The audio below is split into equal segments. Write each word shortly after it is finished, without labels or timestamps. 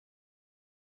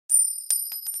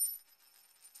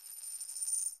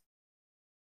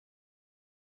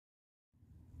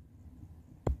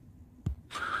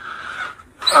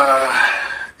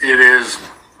It is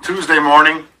Tuesday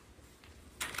morning.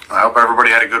 I hope everybody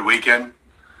had a good weekend.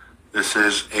 This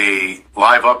is a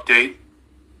live update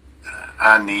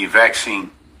on the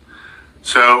vaccine.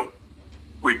 So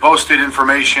we posted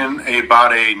information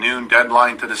about a noon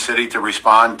deadline to the city to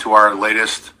respond to our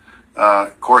latest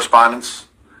correspondence.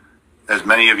 As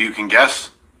many of you can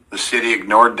guess, the city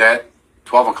ignored that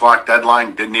 12 o'clock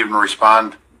deadline, didn't even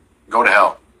respond. Go to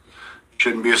hell.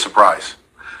 Shouldn't be a surprise.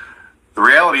 The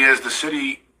reality is the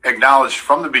city acknowledged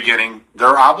from the beginning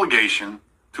their obligation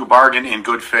to bargain in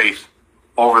good faith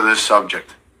over this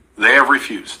subject. They have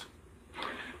refused.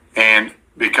 And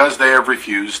because they have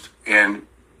refused and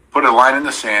put a line in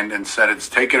the sand and said it's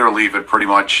take it or leave it pretty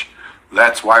much,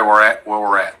 that's why we're at where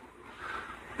we're at.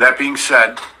 That being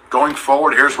said, going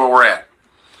forward, here's where we're at.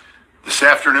 This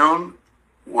afternoon,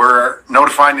 we're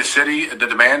notifying the city the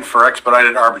demand for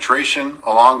expedited arbitration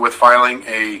along with filing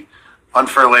a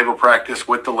unfair labor practice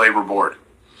with the labor board.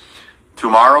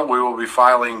 Tomorrow, we will be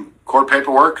filing court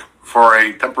paperwork for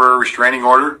a temporary restraining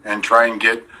order and try and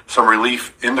get some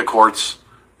relief in the courts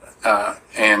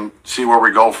and see where we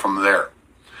go from there.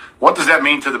 What does that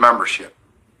mean to the membership?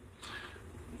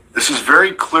 This is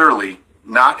very clearly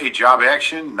not a job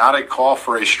action, not a call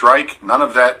for a strike, none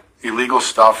of that illegal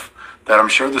stuff that I'm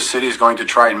sure the city is going to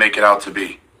try and make it out to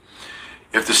be.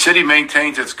 If the city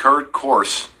maintains its current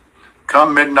course,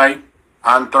 come midnight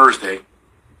on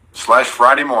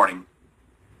Thursday/Friday morning,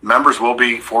 members will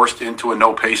be forced into a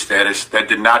no-pay status that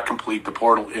did not complete the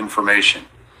portal information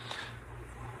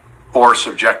or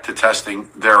subject to testing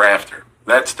thereafter.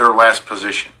 That's their last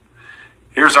position.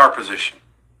 Here's our position.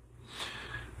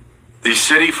 The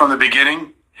city from the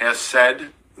beginning has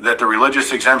said that the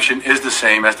religious exemption is the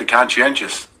same as the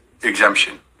conscientious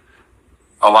exemption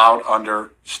allowed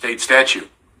under state statute.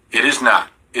 It is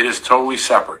not. It is totally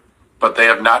separate, but they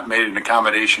have not made an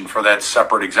accommodation for that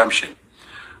separate exemption.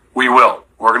 We will.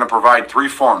 We're going to provide 3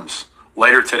 forms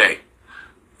later today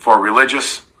for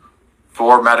religious,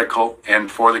 for medical, and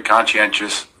for the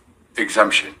conscientious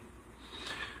exemption.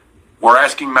 We're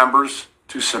asking members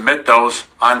to submit those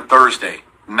on Thursday,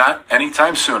 not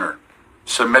anytime sooner.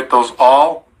 Submit those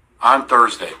all on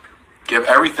Thursday. Give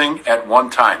everything at one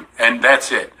time, and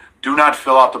that's it. Do not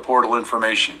fill out the portal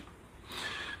information.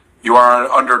 You are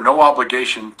under no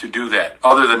obligation to do that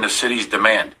other than the city's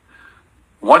demand.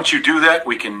 Once you do that,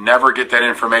 we can never get that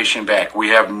information back. We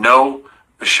have no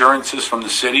assurances from the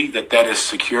city that that is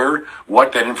secure,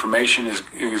 what that information is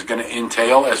going to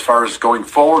entail as far as going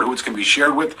forward, who it's going to be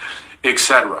shared with,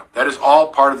 etc. That is all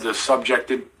part of the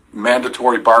subjective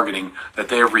mandatory bargaining that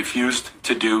they have refused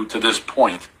to do to this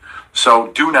point. So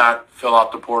do not fill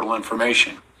out the portal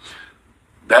information.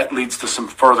 That leads to some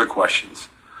further questions.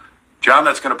 John,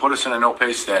 that's going to put us in a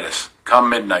no-pay status come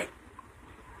midnight.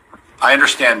 I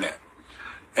understand that.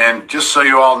 And just so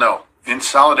you all know, in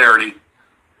solidarity,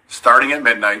 starting at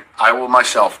midnight, I will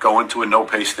myself go into a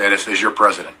no-pay status as your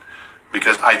president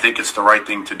because I think it's the right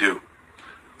thing to do.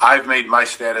 I've made my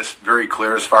status very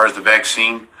clear as far as the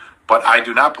vaccine, but I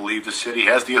do not believe the city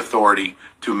has the authority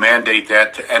to mandate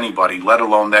that to anybody, let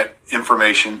alone that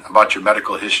information about your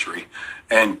medical history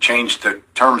and change the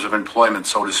terms of employment,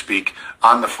 so to speak,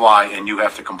 on the fly, and you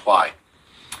have to comply.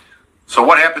 So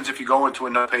what happens if you go into a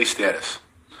no-pay status?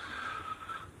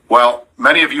 Well,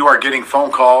 many of you are getting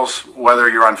phone calls, whether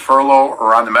you're on furlough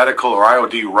or on the medical or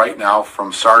IOD right now,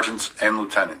 from sergeants and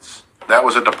lieutenants. That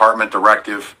was a department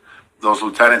directive. Those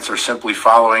lieutenants are simply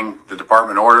following the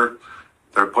department order.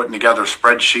 They're putting together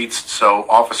spreadsheets so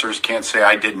officers can't say,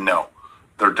 I didn't know.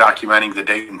 They're documenting the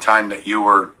date and time that you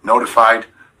were notified.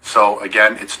 So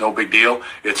again, it's no big deal.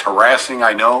 It's harassing,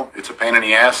 I know. It's a pain in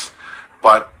the ass.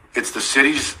 But it's the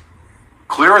city's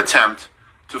clear attempt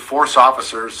to force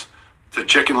officers to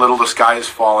Chicken Little, the sky is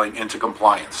falling, into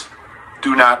compliance.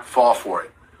 Do not fall for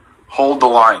it. Hold the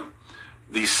line.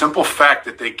 The simple fact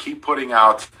that they keep putting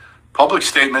out public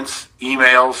statements,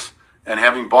 emails, and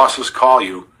having bosses call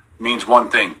you means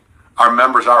one thing. Our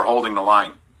members are holding the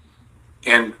line.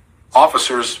 And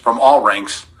officers from all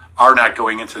ranks are not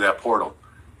going into that portal.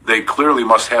 They clearly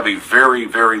must have a very,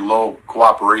 very low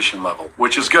cooperation level,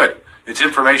 which is good. It's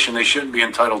information they shouldn't be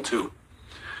entitled to.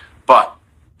 But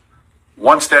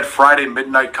once that Friday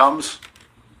midnight comes,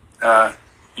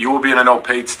 you will be in a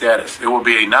no-pay status. It will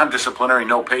be a non-disciplinary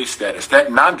no-pay status.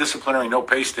 That non-disciplinary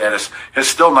no-pay status has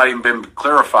still not even been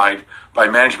clarified by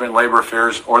Management Labor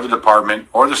Affairs or the department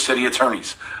or the city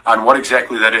attorneys on what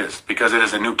exactly that is, because it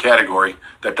is a new category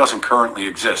that doesn't currently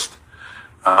exist.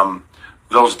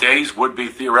 Those days would be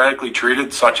theoretically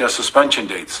treated such as suspension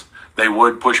dates. They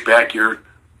would push back your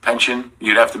pension.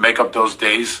 You'd have to make up those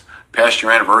days past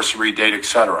your anniversary date,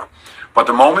 etc. But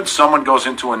the moment someone goes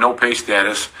into a no pay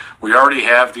status, we already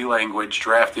have the language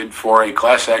drafted for a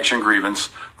class action grievance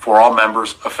for all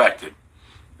members affected.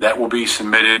 That will be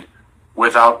submitted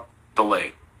without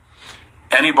delay.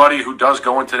 Anybody who does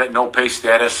go into that no pay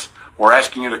status, we're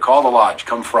asking you to call the lodge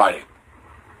come Friday,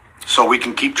 so we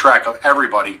can keep track of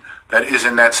everybody that is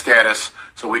in that status,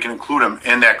 so we can include them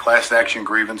in that class action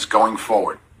grievance going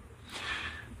forward.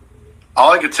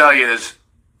 All I can tell you is,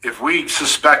 if we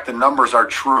suspect the numbers are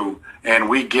true and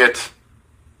we get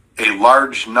a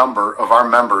large number of our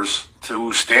members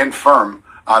to stand firm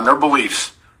on their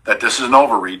beliefs that this is an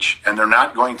overreach and they're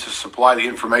not going to supply the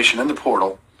information in the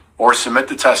portal or submit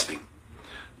the testing,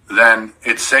 then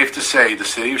it's safe to say the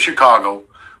city of Chicago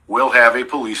will have a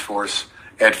police force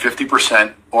at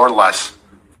 50% or less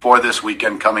for this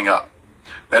weekend coming up.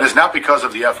 That is not because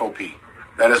of the FOP.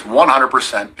 That is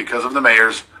 100% because of the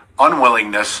mayor's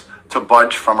unwillingness to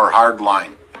budge from her hard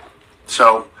line.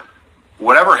 So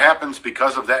whatever happens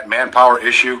because of that manpower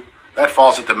issue, that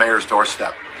falls at the mayor's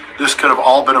doorstep. This could have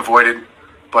all been avoided,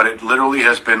 but it literally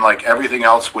has been like everything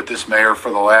else with this mayor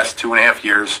for the last 2.5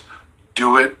 years.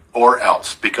 Do it or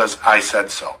else, because I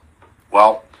said so.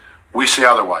 Well, we say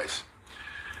otherwise.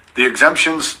 The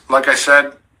exemptions, like I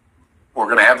said, we're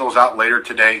going to have those out later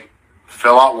today.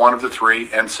 Fill out one of the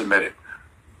 3 and submit it.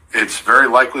 It's very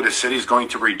likely the city is going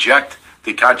to reject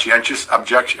the conscientious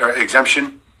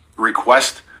exemption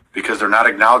request because they're not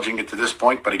acknowledging it to this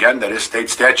point. But again, that is state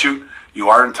statute. You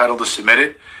are entitled to submit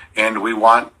it, and we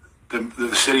want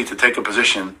the city to take a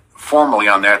position formally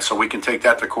on that so we can take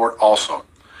that to court also.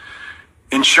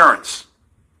 Insurance.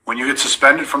 When you get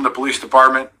suspended from the police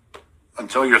department,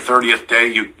 until your 30th day,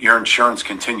 your insurance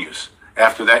continues.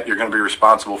 After that, you're going to be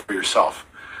responsible for yourself.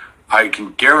 I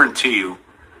can guarantee you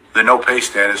the no pay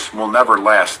status will never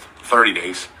last 30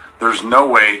 days. There's no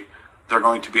way they're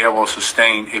going to be able to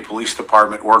sustain a police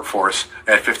department workforce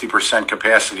at 50%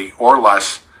 capacity or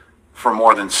less for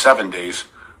more than 7 days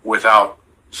without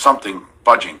something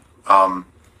budging.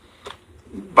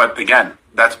 But again,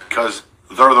 that's because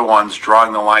they're the ones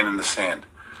drawing the line in the sand.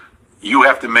 You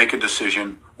have to make a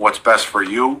decision what's best for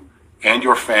you and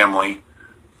your family,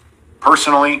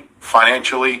 personally,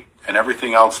 financially, and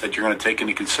everything else that you're going to take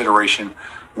into consideration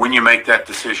when you make that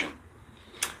decision.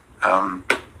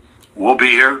 We'll be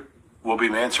here. We'll be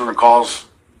answering calls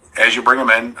as you bring them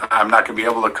in. I'm not going to be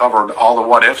able to cover all the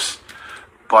what ifs,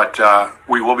 but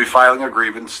we will be filing a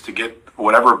grievance to get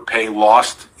whatever pay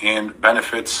lost and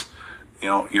benefits,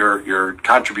 your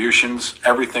contributions,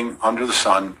 everything under the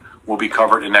sun will be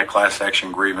covered in that class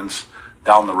action grievance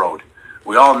down the road.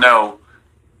 We all know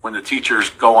when the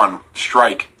teachers go on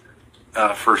strike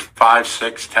for 5,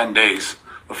 6, 10 days,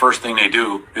 the first thing they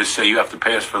do is say, you have to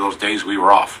pay us for those days we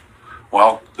were off.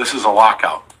 Well, this is a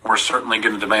lockout. We're certainly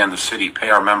going to demand the city pay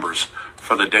our members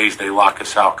for the days they lock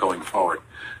us out going forward.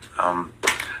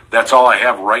 That's all I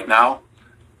have right now.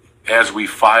 As we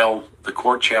file the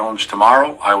court challenge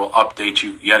tomorrow, I will update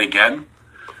you yet again.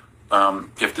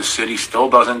 If the city still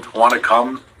doesn't want to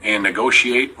come and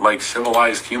negotiate like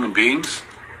civilized human beings,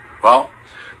 well,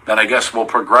 then I guess we'll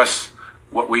progress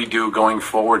what we do going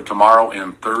forward tomorrow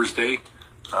and Thursday.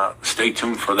 Stay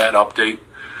tuned for that update.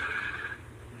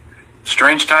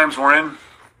 Strange times we're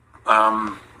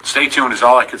in. Stay tuned is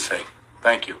all I could say.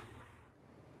 Thank you.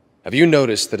 Have you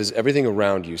noticed that as everything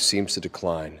around you seems to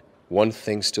decline, one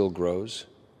thing still grows?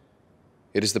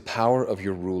 It is the power of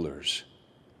your rulers.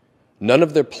 None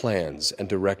of their plans and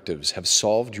directives have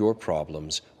solved your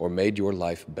problems or made your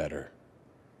life better.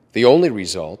 The only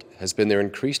result has been their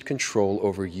increased control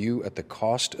over you at the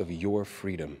cost of your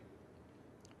freedom.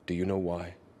 Do you know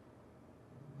why?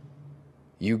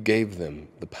 You gave them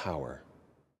the power.